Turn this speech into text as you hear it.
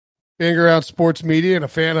Being around sports media and a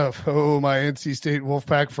fan of, my NC State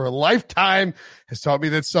Wolfpack for a lifetime has taught me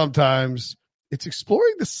that sometimes it's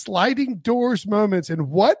exploring the sliding doors moments and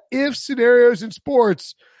what if scenarios in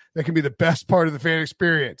sports that can be the best part of the fan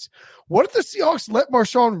experience. What if the Seahawks let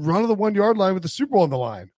Marshawn run to the 1 yard line with the Super Bowl on the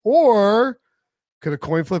line? Or could a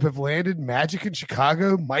coin flip have landed Magic in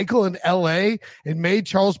Chicago, Michael in LA, and made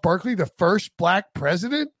Charles Barkley the first black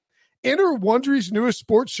president? Enter Wondery's newest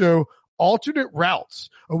sports show, Alternate Routes,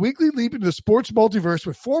 a weekly leap into the sports multiverse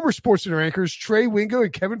with former SportsCenter anchors Trey Wingo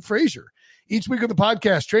and Kevin Frazier. Each week on the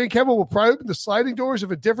podcast, Trey and Kevin will pry open the sliding doors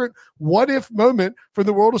of a different what-if moment from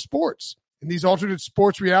the world of sports. In these alternate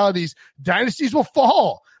sports realities, dynasties will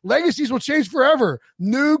fall, legacies will change forever,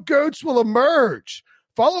 new GOATs will emerge.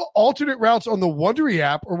 Follow Alternate Routes on the Wondery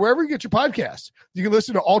app or wherever you get your podcasts. You can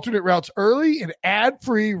listen to Alternate Routes early and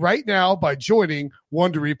ad-free right now by joining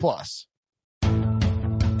Wondery Plus.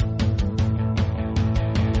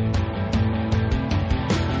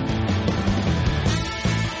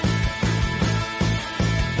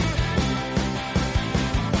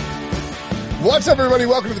 What's up, everybody?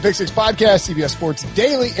 Welcome to the Pick Six Podcast, CBS Sports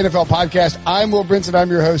Daily NFL Podcast. I'm Will Brinson.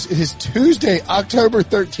 I'm your host. It is Tuesday, October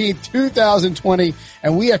 13th, 2020,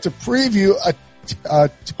 and we have to preview a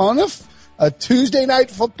ton of a Tuesday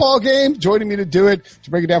night football game. Joining me to do it,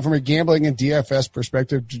 to break it down from a gambling and DFS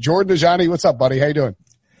perspective, Jordan Dajani. What's up, buddy? How you doing?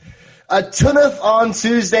 A ton-of on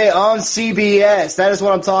Tuesday on CBS. That is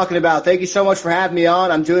what I'm talking about. Thank you so much for having me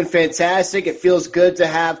on. I'm doing fantastic. It feels good to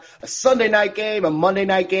have a Sunday night game, a Monday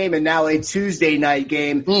night game, and now a Tuesday night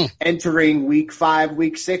game entering week 5,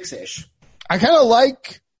 week 6-ish. I kind of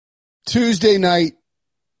like Tuesday night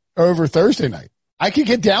over Thursday night. I could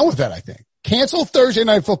get down with that, I think. Cancel Thursday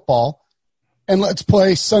night football and let's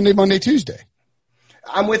play Sunday, Monday, Tuesday.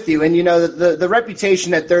 I'm with you. And, you know, the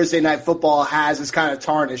reputation that Thursday night football has is kind of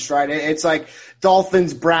tarnished, right? It's like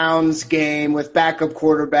Dolphins-Browns game with backup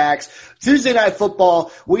quarterbacks. Tuesday night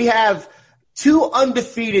football, we have two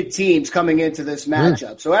undefeated teams coming into this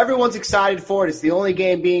matchup. So everyone's excited for it. It's the only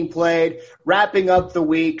game being played, wrapping up the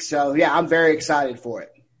week. So, yeah, I'm very excited for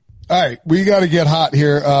it. All right, we got to get hot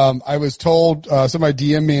here. I was told,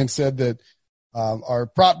 somebody DM'd me and said that our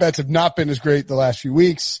prop bets have not been as great the last few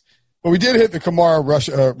weeks. But we did hit the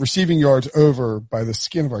Kamara receiving yards over by the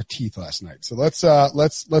skin of our teeth last night. So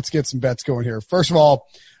let's get some bets going here. First of all,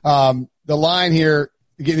 the line here,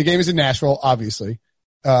 the game is in Nashville, obviously.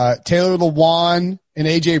 Taylor Lewan and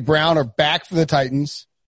AJ Brown are back for the Titans.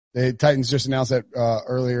 The Titans just announced that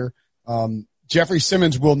earlier. Jeffrey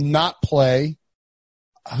Simmons will not play.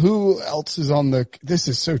 Who else is on this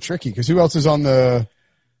is so tricky because who else is on the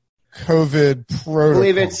COVID protocol? I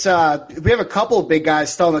believe it's we have a couple of big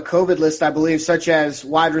guys still on the COVID list, I believe, such as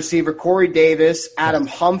wide receiver Corey Davis, Adam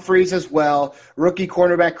Humphries as well, rookie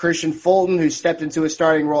cornerback Christian Fulton, who stepped into a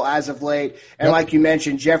starting role as of late, and like you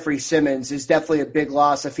mentioned, Jeffrey Simmons is definitely a big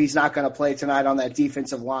loss if he's not going to play tonight on that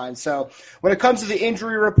defensive line. So when it comes to the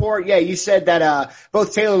injury report, yeah, you said that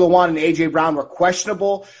both Taylor Lewan and AJ Brown were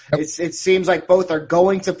questionable. It seems like both are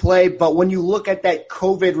going to play, but when you look at that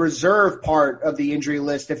COVID reserve part of the injury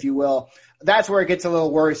list, if you will, that's where it gets a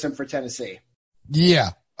little worrisome for Tennessee. Yeah,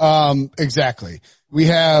 exactly. We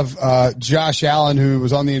have Josh Allen, who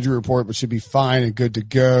was on the injury report but should be fine and good to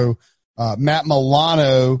go. Matt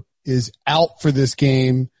Milano is out for this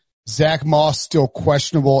game. Zach Moss still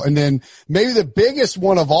questionable. And then maybe the biggest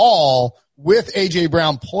one of all with A.J.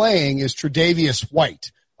 Brown playing is Tre'Davious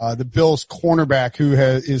White, the Bills cornerback who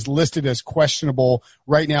is listed as questionable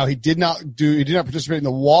right now. He did not participate in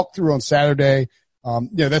the walkthrough on Saturday.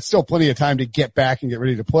 That's still plenty of time to get back and get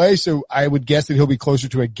ready to play. So I would guess that he'll be closer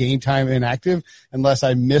to a game time inactive unless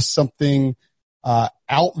I miss something,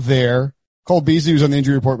 out there. Cole Beasley was on the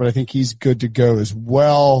injury report, but I think he's good to go as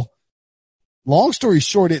well. Long story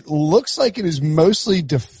short, it looks like it is mostly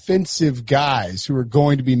defensive guys who are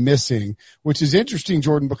going to be missing, which is interesting,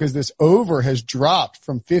 Jordan, because this over has dropped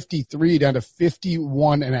from 53 down to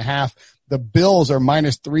 51.5. The Bills are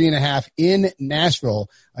minus 3.5 in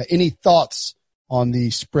Nashville. Any thoughts on the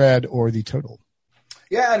spread or the total?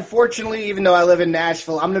 Yeah, unfortunately, even though I live in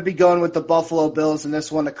Nashville, I'm going to be going with the Buffalo Bills in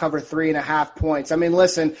this one to cover 3.5 points. I mean,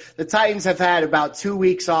 listen, the Titans have had about 2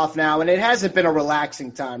 weeks off now, and it hasn't been a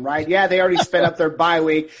relaxing time, right? Yeah, they already spent up their bye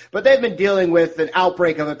week, but they've been dealing with an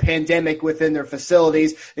outbreak of a pandemic within their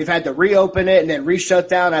facilities. They've had to reopen it and then re-shut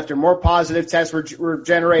down after more positive tests were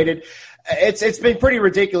generated. It's been pretty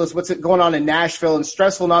ridiculous what's going on in Nashville, and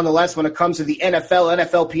stressful nonetheless when it comes to the NFL,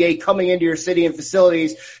 NFLPA coming into your city and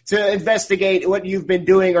facilities to investigate what you've been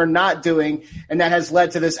doing or not doing, and that has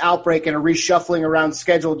led to this outbreak and a reshuffling around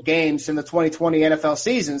scheduled games in the 2020 NFL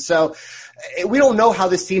season. So we don't know how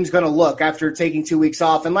this team's going to look after taking 2 weeks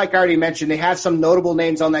off. And like I already mentioned, they have some notable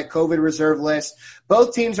names on that COVID reserve list.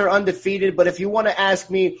 Both teams are undefeated, but if you want to ask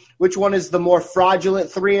me which one is the more fraudulent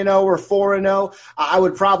 3-0 or 4-0, I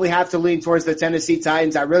would probably have to lean towards the Tennessee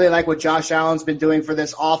Titans. I really like what Josh Allen's been doing for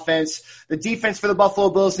this offense. The defense for the Buffalo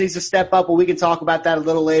Bills needs to step up, but we can talk about that a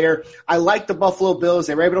little later. I like the Buffalo Bills.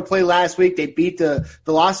 They were able to play last week. They beat the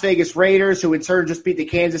Las Vegas Raiders, who in turn just beat the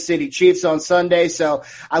Kansas City Chiefs on Sunday. So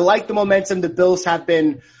I like the momentum the Bills have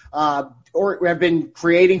been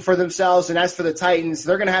creating for themselves. And as for the Titans,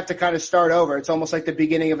 they're going to have to kind of start over. It's almost like the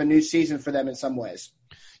beginning of a new season for them in some ways.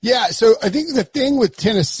 Yeah. So I think the thing with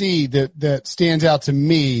Tennessee that stands out to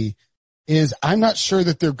me is I'm not sure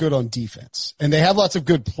that they're good on defense, and they have lots of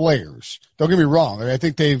good players. Don't get me wrong. I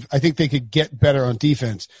think they could get better on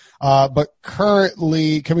defense. But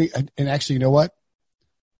currently and actually, you know what?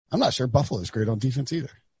 I'm not sure Buffalo's great on defense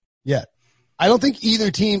either yet. I don't think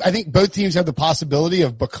either team, I think both teams have the possibility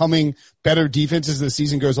of becoming better defenses as the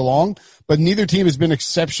season goes along, but neither team has been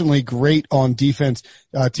exceptionally great on defense.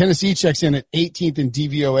 Tennessee checks in at 18th in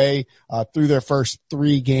DVOA, through their first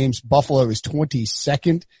 3 games. Buffalo is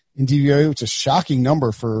 22nd in DVOA, which is a shocking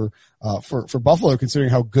number for Buffalo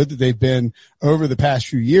considering how good that they've been over the past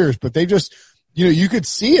few years. But they just, you could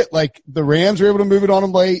see it, like the Rams were able to move it on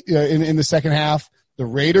them late in the second half. The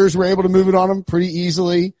Raiders were able to move it on them pretty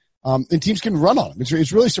easily. And teams can run on them.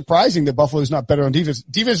 It's really surprising that Buffalo is not better on defense.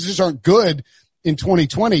 Defenses just aren't good in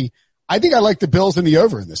 2020. I think I like the Bills in the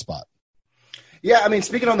over in this spot. Yeah, I mean,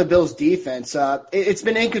 speaking on the Bills' defense, it's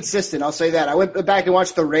been inconsistent. I'll say that. I went back and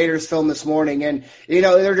watched the Raiders film this morning, and,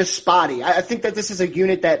 they're just spotty. I think that this is a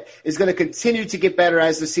unit that is going to continue to get better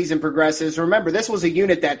as the season progresses. Remember, this was a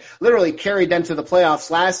unit that literally carried them to the playoffs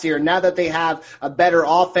last year. Now that they have a better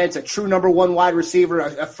offense, a true number 1 wide receiver,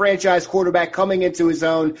 a franchise quarterback coming into his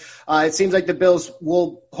own, it seems like the Bills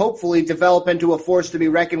will hopefully develop into a force to be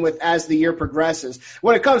reckoned with as the year progresses.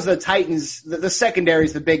 When it comes to the Titans, the secondary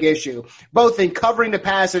is the big issue, both in covering the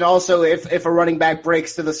pass and also if a running back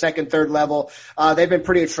breaks to the second, third level. They've been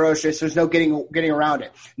pretty atrocious. There's no getting around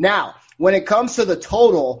it. Now, when it comes to the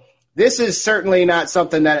total, this is certainly not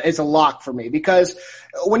something that is a lock for me, because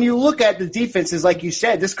when you look at the defenses, like you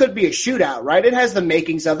said, this could be a shootout, right? It has the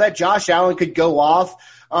makings of that. Josh Allen could go off.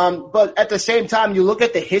 But at the same time, you look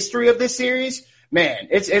at the history of this series, man,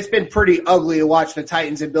 it's been pretty ugly to watch the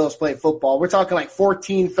Titans and Bills play football. We're talking like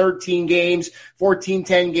 14-13 games,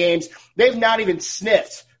 14-10 games. They've not even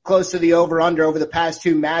sniffed close to the over-under over the past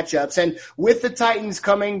 2 matchups. And with the Titans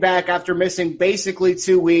coming back after missing basically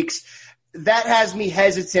 2 weeks, that has me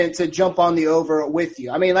hesitant to jump on the over with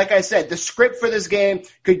you. I mean, like I said, the script for this game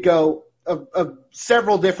could go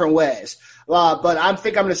several different ways. But I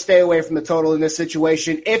think I'm going to stay away from the total in this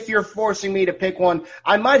situation. If you're forcing me to pick one,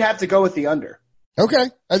 I might have to go with the under. Okay.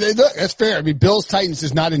 That's fair. I mean, Bills Titans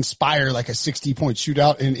does not inspire like a 60-point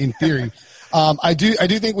shootout in theory. I do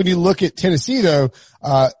think when you look at Tennessee though,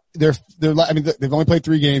 they've only played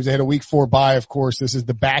 3 games. They had a week 4 bye, of course. This is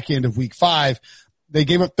the back end of week 5. They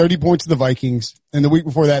gave up 30 points to the Vikings, and the week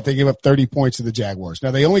before that, they gave up 30 points to the Jaguars.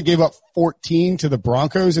 Now, they only gave up 14 to the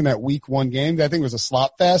Broncos in that week 1 game. That thing was a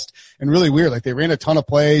slop fest and really weird. Like, they ran a ton of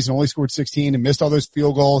plays and only scored 16 and missed all those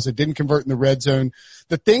field goals. It didn't convert in the red zone.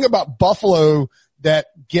 The thing about Buffalo that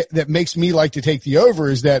makes me like to take the over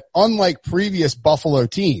is that unlike previous Buffalo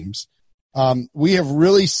teams, we have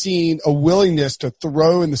really seen a willingness to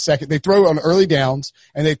throw in the second. They throw on early downs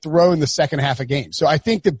and they throw in the second half of games. So I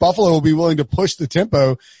think that Buffalo will be willing to push the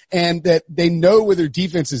tempo and that they know where their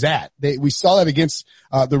defense is at. We saw that against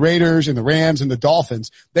the Raiders and the Rams and the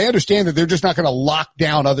Dolphins. They understand that they're just not going to lock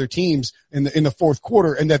down other teams in the fourth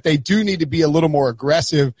quarter, and that they do need to be a little more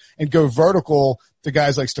aggressive and go vertical to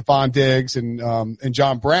guys like Stephon Diggs and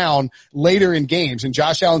John Brown later in games. And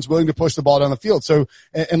Josh Allen's willing to push the ball down the field. So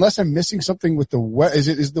unless I'm missing something with the weather,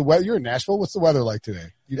 is the weather, you're in Nashville? What's the weather like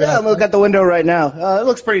today? I'm looking at the window right now. It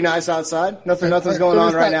looks pretty nice outside. Nothing's going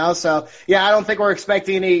on right now. So yeah, I don't think we're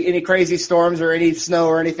expecting any crazy storms or any snow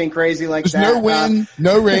or anything crazy like that. There's no wind,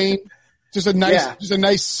 no rain. Just a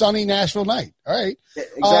nice sunny Nashville night. All right.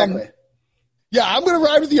 Exactly. Yeah, I'm going to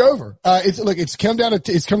ride with the over. It's come down to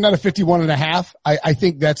 51.5. I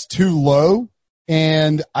think that's too low.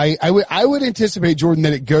 And I would anticipate, Jordan,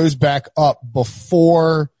 that it goes back up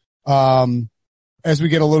before, as we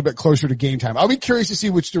get a little bit closer to game time. I'll be curious to see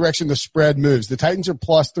which direction the spread moves. The Titans are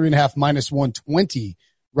plus 3.5, minus 120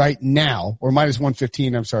 right now, or minus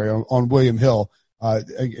 115, I'm sorry, on William Hill. I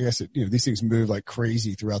guess these things move like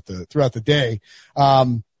crazy throughout the day.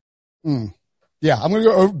 Yeah, I'm going to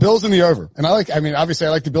go over Bills in the over. And obviously I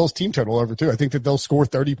like the Bills team total over too. I think that they'll score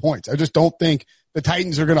 30 points. I just don't think the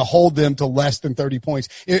Titans are going to hold them to less than 30 points.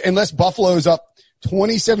 Unless Buffalo's up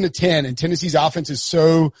 27-10 and Tennessee's offense is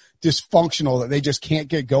so dysfunctional that they just can't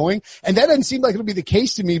get going. And that doesn't seem like it'll be the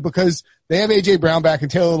case to me because they have A.J. Brown back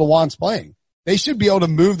and Taylor Lewan's playing. They should be able to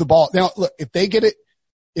move the ball. Now, look, if they get it,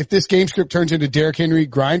 if this game script turns into Derrick Henry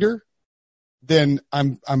grinder, then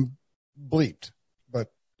I'm bleeped.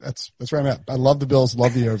 But that's where I'm at. I love the Bills,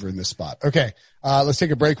 love the over in this spot. Okay. Let's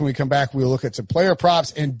take a break. When we come back, we'll look at some player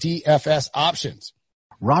props and DFS options.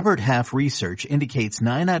 Robert Half research indicates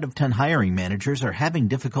 9 out of 10 hiring managers are having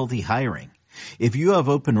difficulty hiring. If you have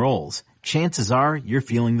open roles, chances are you're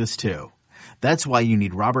feeling this too. That's why you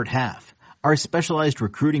need Robert Half. Our specialized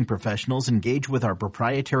recruiting professionals engage with our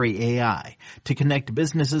proprietary AI to connect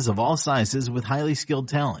businesses of all sizes with highly skilled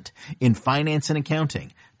talent in finance and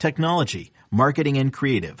accounting, technology, marketing and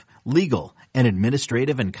creative, legal, and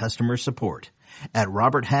administrative and customer support. At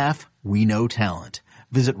Robert Half, we know talent.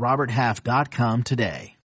 Visit roberthalf.com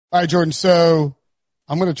today. All right, Jordan. So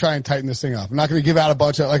I'm going to try and tighten this thing up. I'm not going to give out a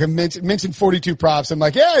bunch of, like I mentioned 42 props. I'm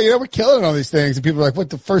like, yeah, we're killing all these things. And people are like, what,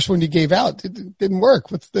 the first one you gave out didn't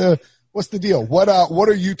work. What's the deal? What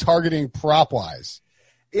are you targeting prop wise?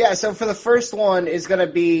 Yeah. So for the first one is going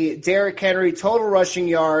to be Derrick Henry total rushing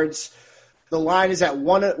yards. The line is at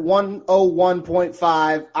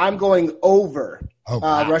 101.5. I'm going over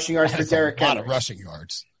rushing yards for Derrick Henry. A lot of rushing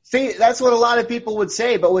yards. See, that's what a lot of people would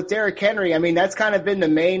say, but with Derrick Henry, I mean, that's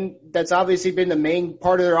obviously been the main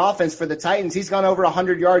part of their offense for the Titans. He's gone over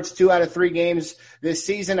 100 yards 2 out of 3 games this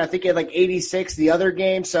season. I think he had like 86 the other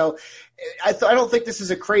game. So I don't think this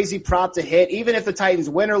is a crazy prop to hit. Even if the Titans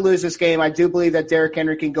win or lose this game, I do believe that Derrick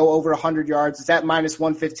Henry can go over 100 yards. It's at minus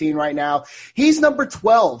 115 right now. He's number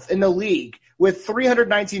 12 in the league with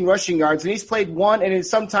 319 rushing yards, and he's played one and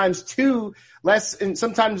sometimes two less, and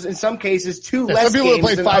sometimes in some cases two less some people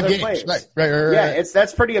games than 5 other games. players. Right. Yeah,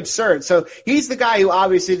 that's pretty absurd. So he's the guy who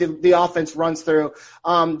obviously the offense runs through.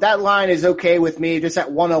 That line is okay with me, just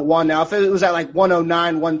at 101 now. If it was at like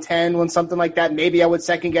 109, 110, something like that, maybe I would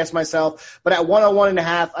second guess myself. But at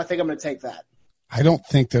 101.5, I think I'm going to take that. I don't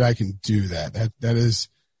think that I can do that.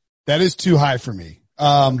 That is too high for me.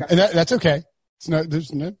 Okay. And that's okay.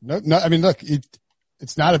 There's no. I mean, look,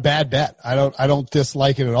 it's not a bad bet. I don't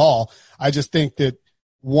dislike it at all. I just think that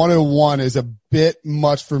 101 is a bit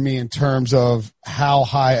much for me in terms of how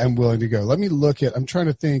high I'm willing to go. Let me look at, I'm trying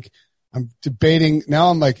to think, I'm debating now.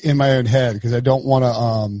 I'm like in my own head because I don't want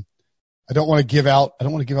to give out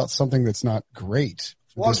something that's not great.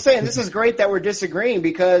 Well, I'm saying this is great that we're disagreeing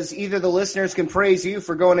because either the listeners can praise you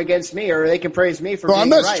for going against me or they can praise me for being right. I'm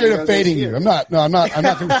not straight up fading you. I'm not going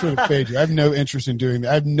to straight up fade you. I have no interest in doing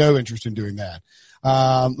that.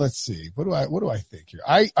 Let's see. What do I think here?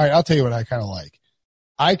 I'll tell you what I kind of like.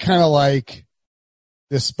 I kind of like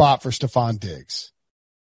this spot for Stephon Diggs.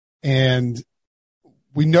 And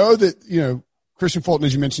we know that, Christian Fulton,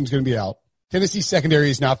 as you mentioned, is going to be out. Tennessee's secondary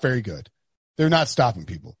is not very good. They're not stopping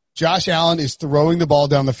people. Josh Allen is throwing the ball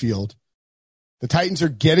down the field. The Titans are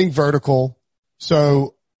getting vertical.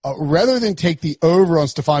 So rather than take the over on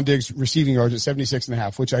Stephon Diggs receiving yards at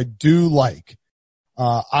 76.5, which I do like,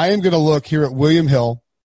 I am going to look here at William Hill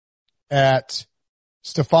at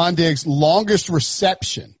Stephon Diggs' longest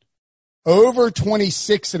reception, over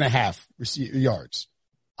 26.5 yards.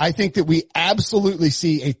 I think that we absolutely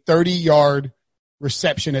see a 30-yard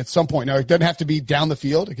reception at some point. Now, it doesn't have to be down the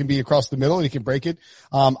field. It can be across the middle and he can break it.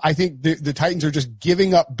 I think the Titans are just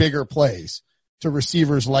giving up bigger plays to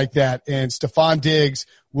receivers like that. And Stephon Diggs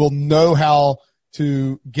will know how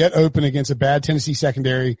to get open against a bad Tennessee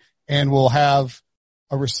secondary and will have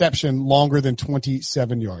a reception longer than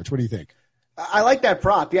 27 yards. What do you think? I like that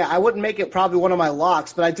prop. Yeah, I wouldn't make it probably one of my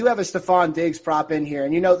locks, but I do have a Stephon Diggs prop in here.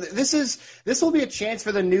 And, this will be a chance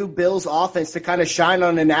for the new Bills offense to kind of shine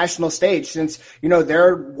on a national stage since,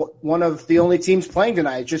 they're one of the only teams playing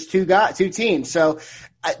tonight, just two teams. So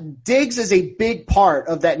Diggs is a big part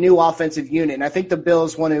of that new offensive unit. And I think the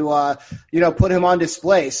Bills want to, put him on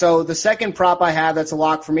display. So the second prop I have that's a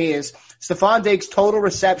lock for me is Stephon Diggs total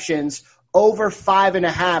receptions over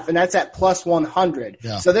 5.5, and that's at plus 100.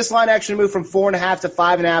 Yeah. So this line actually moved from 4.5 to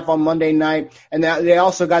 5.5 on Monday night, and they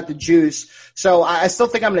also got the juice. So I still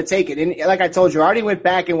think I'm going to take it. And like I told you, I already went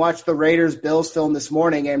back and watched the Raiders-Bills film this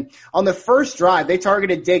morning, and on the first drive, they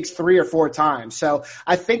targeted Diggs 3 or 4 times. So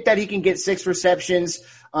I think that he can get 6 receptions.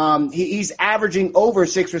 He's averaging over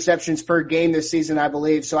 6 receptions per game this season, I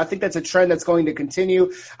believe. So I think that's a trend that's going to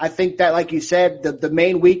continue. I think that, like you said, the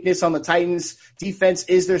main weakness on the Titans defense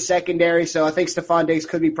is their secondary. So I think Stephon Diggs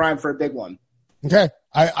could be primed for a big one. Okay.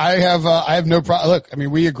 I have no problem. Look, I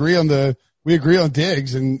mean, we agree on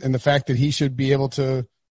Diggs and the fact that he should be able to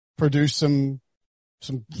produce some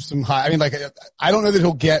some high. I mean, like, I don't know that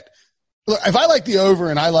he'll get. Look, if I like the over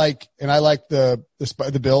and I like the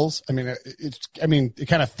Bills, I mean, it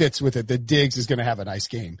kind of fits with it. The Diggs is going to have a nice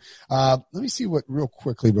game. Let me see real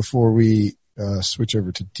quickly before we switch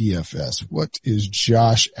over to DFS. What is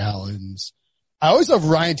Josh Allen's? I always love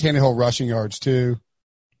Ryan Tannehill rushing yards too.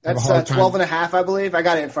 That's 12.5, I believe. I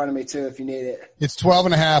got it in front of me too if you need it. It's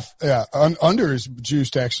 12.5. Yeah. Under is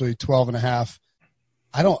juiced actually 12.5.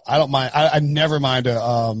 I don't mind. I never mind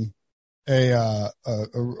a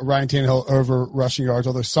Ryan Tannehill over rushing yards,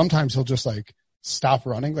 although sometimes he'll just like stop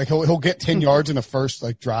running. Like he'll get 10 yards in the first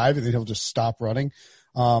like drive and then he'll just stop running.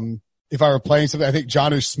 If I were playing something, I think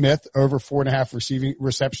Jonnu Smith over 4.5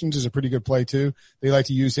 receptions is a pretty good play too. They like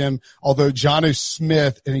to use him. Although Jonnu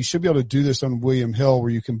Smith, and he should be able to do this on William Hill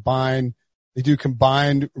where they do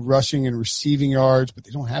combined rushing and receiving yards, but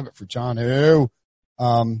they don't have it for Jonnu.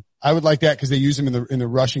 I would like that because they use him in the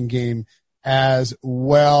rushing game as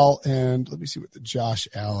well. And let me see what the Josh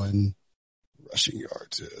Allen rushing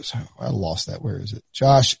yards is. I lost that. Where is it?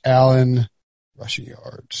 Josh Allen rushing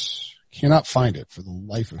yards. Cannot find it for the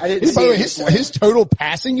life of me. By the way, his total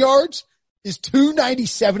passing yards is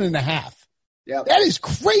 297.5. Yeah, that is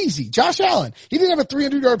crazy. Josh Allen, he didn't have a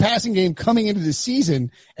 300-yard passing game coming into the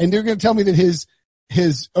season, and they're going to tell me that his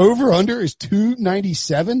over/under is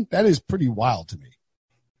 297. That is pretty wild to me.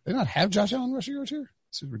 They not have Josh Allen rushing yards here?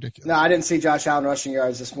 This is ridiculous. No, I didn't see Josh Allen rushing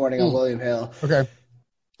yards this morning on William Hill. Okay.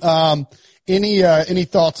 Any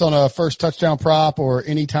thoughts on a first touchdown prop or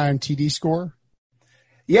anytime TD score?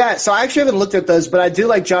 Yeah, so I actually haven't looked at those, but I do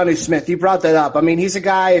like Jonnu Smith. You brought that up. I mean, he's a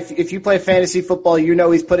guy, if you play fantasy football, you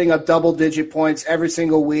know he's putting up double-digit points every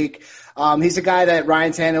single week. He's a guy that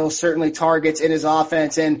Ryan Tannehill certainly targets in his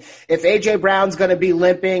offense. And if A.J. Brown's going to be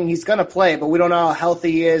limping, he's going to play, but we don't know how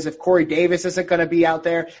healthy he is. If Corey Davis isn't going to be out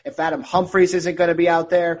there, if Adam Humphries isn't going to be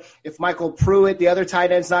out there, if Michael Pruitt, the other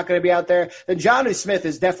tight end's not going to be out there, then Jonnu Smith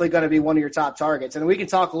is definitely going to be one of your top targets. And we can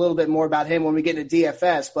talk a little bit more about him when we get into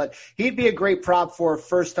DFS, but he'd be a great prop for a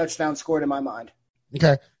first touchdown scored in my mind.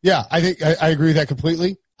 Okay. Yeah, I think I agree with that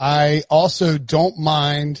completely. I also don't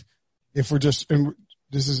mind if we're just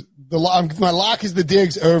this is my lock is the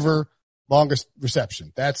Diggs over longest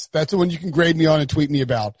reception. That's the one you can grade me on and tweet me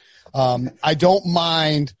about. I don't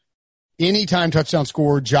mind anytime touchdown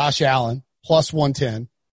score Josh Allen plus 110.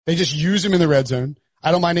 They just use him in the red zone.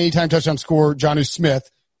 I don't mind anytime touchdown score Jonnu Smith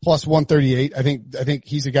plus 138. I think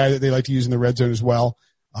he's a guy that they like to use in the red zone as well.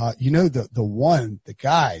 The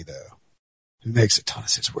guy though who makes a ton of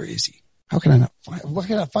sense. Where is he? How can I not find? What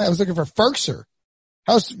can I find? I was looking for Ferkser.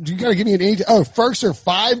 You gotta give me an Ferkser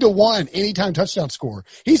 5-1 anytime touchdown score.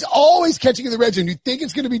 He's always catching in the red zone. You think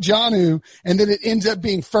it's going to be Jonnu, and then it ends up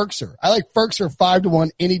being Ferkser. I like Ferkser 5-1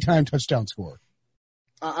 anytime touchdown score.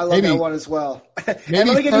 I love that one as well. Maybe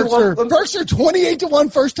Ferkser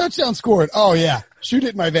 28-1 first touchdown scored. Oh yeah, shoot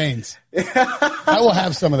it in my veins. I will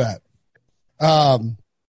have some of that.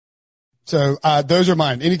 So those are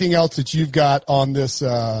mine. Anything else that you've got on this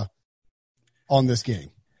game?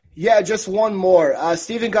 Yeah, just one more.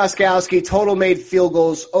 Stephen Gostkowski, total made field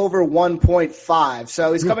goals over 1.5.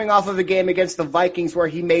 So he's coming off of a game against the Vikings where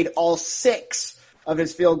he made all 6 of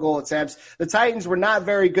his field goal attempts. The Titans were not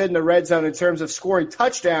very good in the red zone in terms of scoring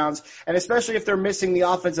touchdowns, and especially if they're missing the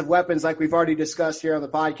offensive weapons like we've already discussed here on the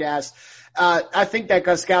podcast. I think that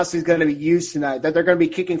Gostkowski is going to be used tonight, that they're going to be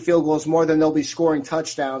kicking field goals more than they'll be scoring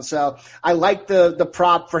touchdowns. So I like the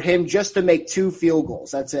prop for him just to make 2 field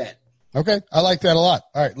goals. That's it. Okay. I like that a lot.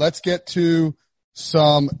 All right. Let's get to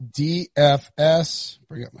some DFS.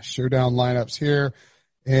 Bring up my showdown lineups here.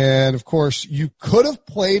 And of course you could have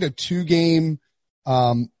played a two game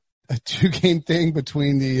thing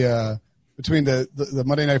between the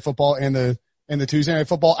Monday Night Football and the Tuesday Night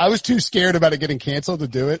Football. I was too scared about it getting canceled to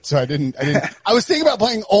do it. So I didn't, I was thinking about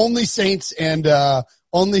playing only Saints and I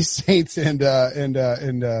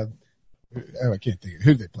can't think of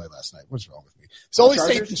who did they play last night. What's wrong with me? It's only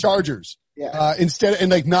Saints and Chargers. Yeah. Instead, and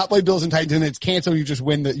like not play Bills and Titans, and it's canceled. You just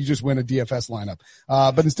win a DFS lineup.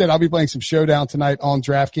 But instead, I'll be playing some showdown tonight on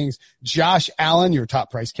DraftKings. Josh Allen, your top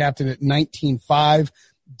price captain at 19.5.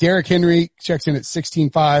 Derrick Henry checks in at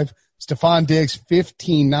 16.5. Stephon Diggs,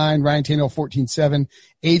 15.9. Ryan Tannehill, 14.7.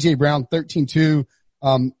 AJ Brown, 13.2.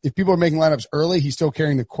 If people are making lineups early, he's still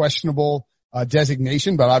carrying the questionable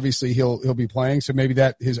designation, but obviously he'll be playing. So maybe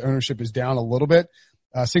that his ownership is down a little bit.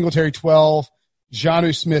 Singletary 12,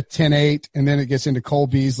 Jonnu Smith 10.8, and then it gets into Cole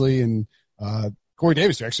Beasley and Corey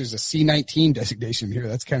Davis, who actually is a C19 designation here.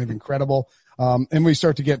 That's kind of incredible. And we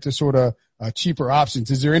start to get to sort of cheaper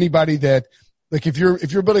options. Is there anybody that, like, if you're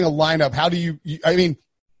building a lineup, how do you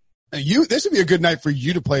this would be a good night for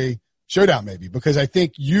you to play showdown maybe, because I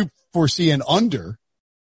think you foresee an under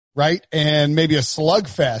right? And maybe a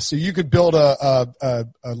slugfest. So you could build a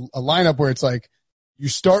lineup where it's like you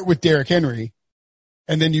start with Derrick Henry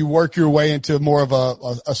and then you work your way into more of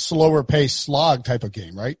a slower pace slog type of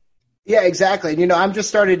game, right? Yeah, exactly. You know, I'm just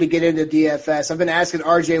starting to get into DFS. I've been asking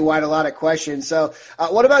RJ White a lot of questions. So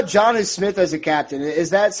what about Jonnu Smith as a captain? Is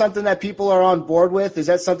that something that people are on board with? Is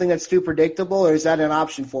that something that's too predictable, or is that an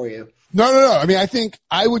option for you? No. I mean, I think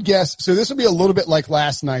I would guess, so this will be a little bit like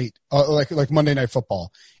last night, like Monday Night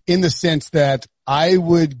Football, in the sense that I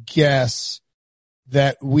would guess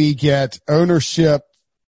that we get ownership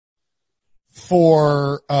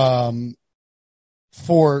for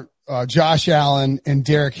Josh Allen and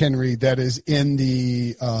Derrick Henry that is in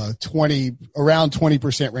the around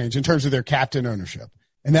 20% range in terms of their captain ownership.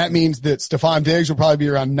 And that means that Stephon Diggs will probably be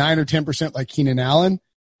around 9 or 10% like Keenan Allen.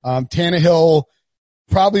 Tannehill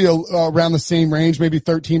probably around the same range, maybe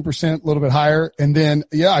 13%, a little bit higher. And then,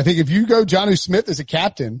 yeah, I think if you go Jonnu Smith as a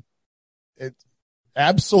captain, it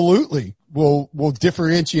absolutely will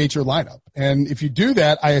differentiate your lineup. And if you do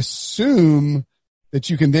that, I assume that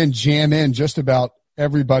you can then jam in just about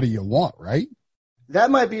everybody you want, right? That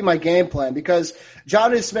might be my game plan because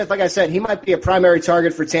Jonnu Smith, like I said, he might be a primary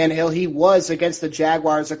target for Tannehill. He was against the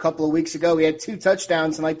Jaguars a couple of weeks ago. He had 2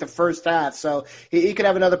 touchdowns in like the first half. So he could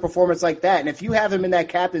have another performance like that. And if you have him in that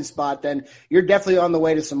captain spot, then you're definitely on the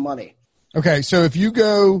way to some money. Okay. So if you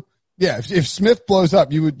go, if Smith blows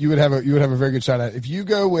up, you would have a very good shot at it. If you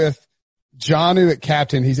go with Jonnu at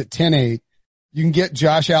captain, he's at 10-8. You can get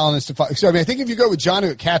Josh Allen and Stephon. So I mean, I think if you go with Jonnu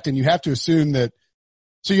at captain, you have to assume that,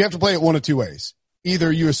 so you have to play it one of two ways.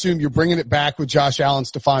 Either you assume you're bringing it back with Josh Allen,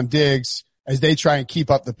 Stephon Diggs as they try and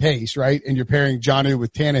keep up the pace, right? And you're pairing Jonnu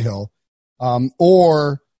with Tannehill.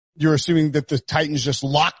 Or you're assuming that the Titans just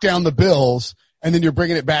lock down the Bills and then you're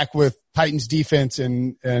bringing it back with Titans defense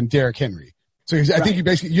and Derrick Henry. So I think you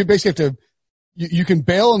basically have to, you can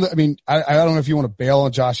bail on I don't know if you want to bail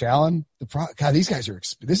on Josh Allen. God, these guys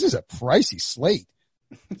this is a pricey slate.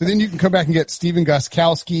 So then you can come back and get Steven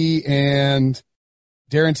Gostkowski and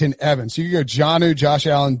Darrynton Evans. So you go Jonnu, Josh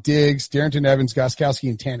Allen, Diggs, Darrynton Evans, Gostkowski,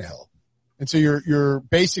 and Tannehill. And so you're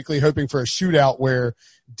basically hoping for a shootout where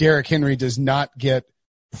Derrick Henry does not get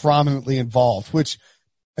prominently involved, which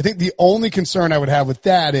I think the only concern I would have with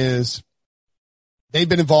that is they've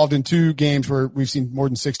been involved in 2 games where we've seen more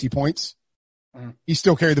than 60 points. He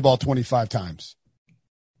still carried the ball 25 times.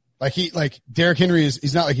 Derrick Henry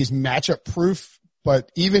he's not like he's matchup proof,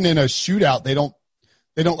 but even in a shootout, they don't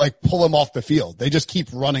like pull him off the field. They just keep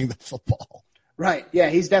running the football. Right. Yeah,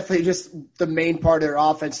 he's definitely just the main part of their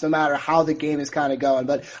offense no matter how the game is kind of going.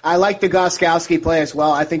 But I like the Gostkowski play as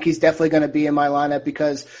well. I think he's definitely going to be in my lineup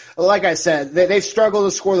because, like I said, they've struggled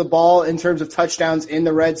to score the ball in terms of touchdowns in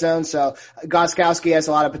the red zone. So Gostkowski has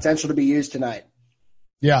a lot of potential to be used tonight.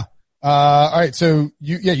 Yeah. All right. So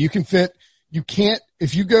you can fit. You can't,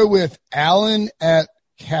 if you go with Allen at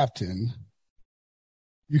captain,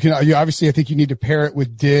 you obviously, I think you need to pair it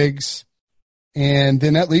with Diggs, and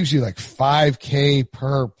then that leaves you like $5,000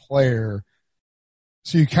 per player.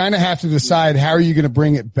 So you kind of have to decide how are you going to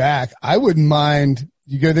bring it back. I wouldn't mind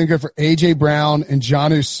you go for AJ Brown and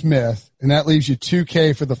Jonnu Smith, and that leaves you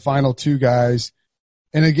 $2,000 for the final 2 guys.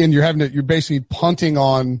 And again, you're basically punting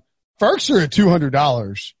on Ferkser at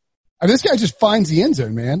 $200. I mean, this guy just finds the end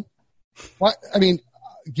zone, man. What? I mean,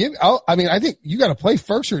 I think you got to play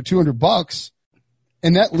Ferkser at $200.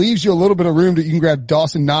 And that leaves you a little bit of room that you can grab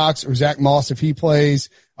Dawson Knox or Zach Moss if he plays,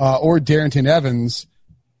 or Darrynton Evans.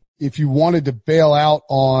 If you wanted to bail out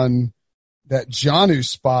on that Jonnu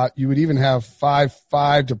spot, you would even have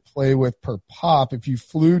 5.5 to play with per pop. If you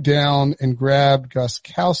flew down and grabbed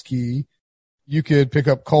Gostkowski, you could pick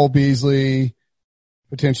up Cole Beasley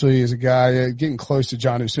potentially as a guy getting close to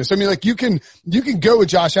Jonnu Smith. So, I mean, like you can go with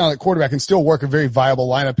Josh Allen at quarterback and still work a very viable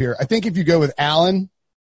lineup here. I think if you go with Allen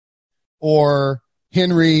or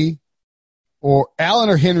Henry or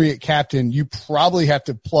Henry at captain, you probably have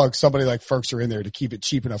to plug somebody like Ferkser in there to keep it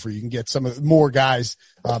cheap enough where you can get more guys.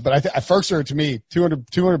 But I think Ferkser, to me,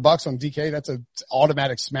 $200 on DK, that's an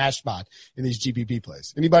automatic smash spot in these GPP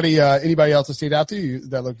plays. Anybody else that stayed out to you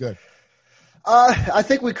that looked good? I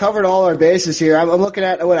think we covered all our bases here. I'm looking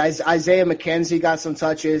at Isaiah McKenzie got some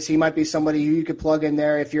touches. He might be somebody who you could plug in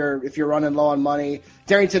there if you're running low on money.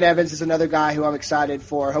 Darrynton Evans is another guy who I'm excited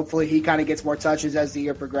for. Hopefully he kind of gets more touches as the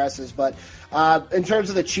year progresses. But in terms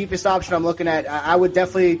of the cheapest option I'm looking at, I would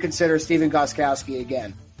definitely consider Steven Gostkowski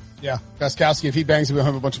again. Yeah, Gostkowski, if he bangs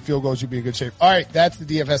home a bunch of field goals, you'll be in good shape. All right, that's the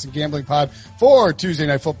DFS and Gambling Pod for Tuesday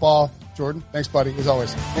Night Football. Jordan, thanks, buddy, as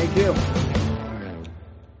always. Thank you.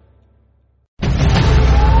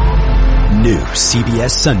 New CBS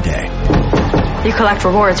Sunday. You collect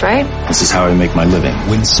rewards, right? This is how I make my living.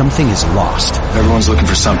 When something is lost, everyone's looking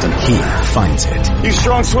for something. He finds it. You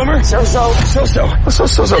strong swimmer? So-so.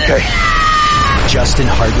 So-so's okay. Justin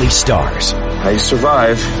Hartley stars. How you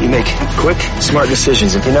survive, you make quick, smart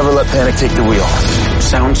decisions, and you never let panic take the wheel.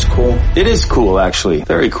 Sounds cool. It is cool, actually.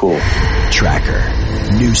 Very cool. Tracker.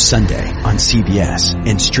 New Sunday on CBS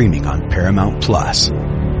and streaming on Paramount Plus.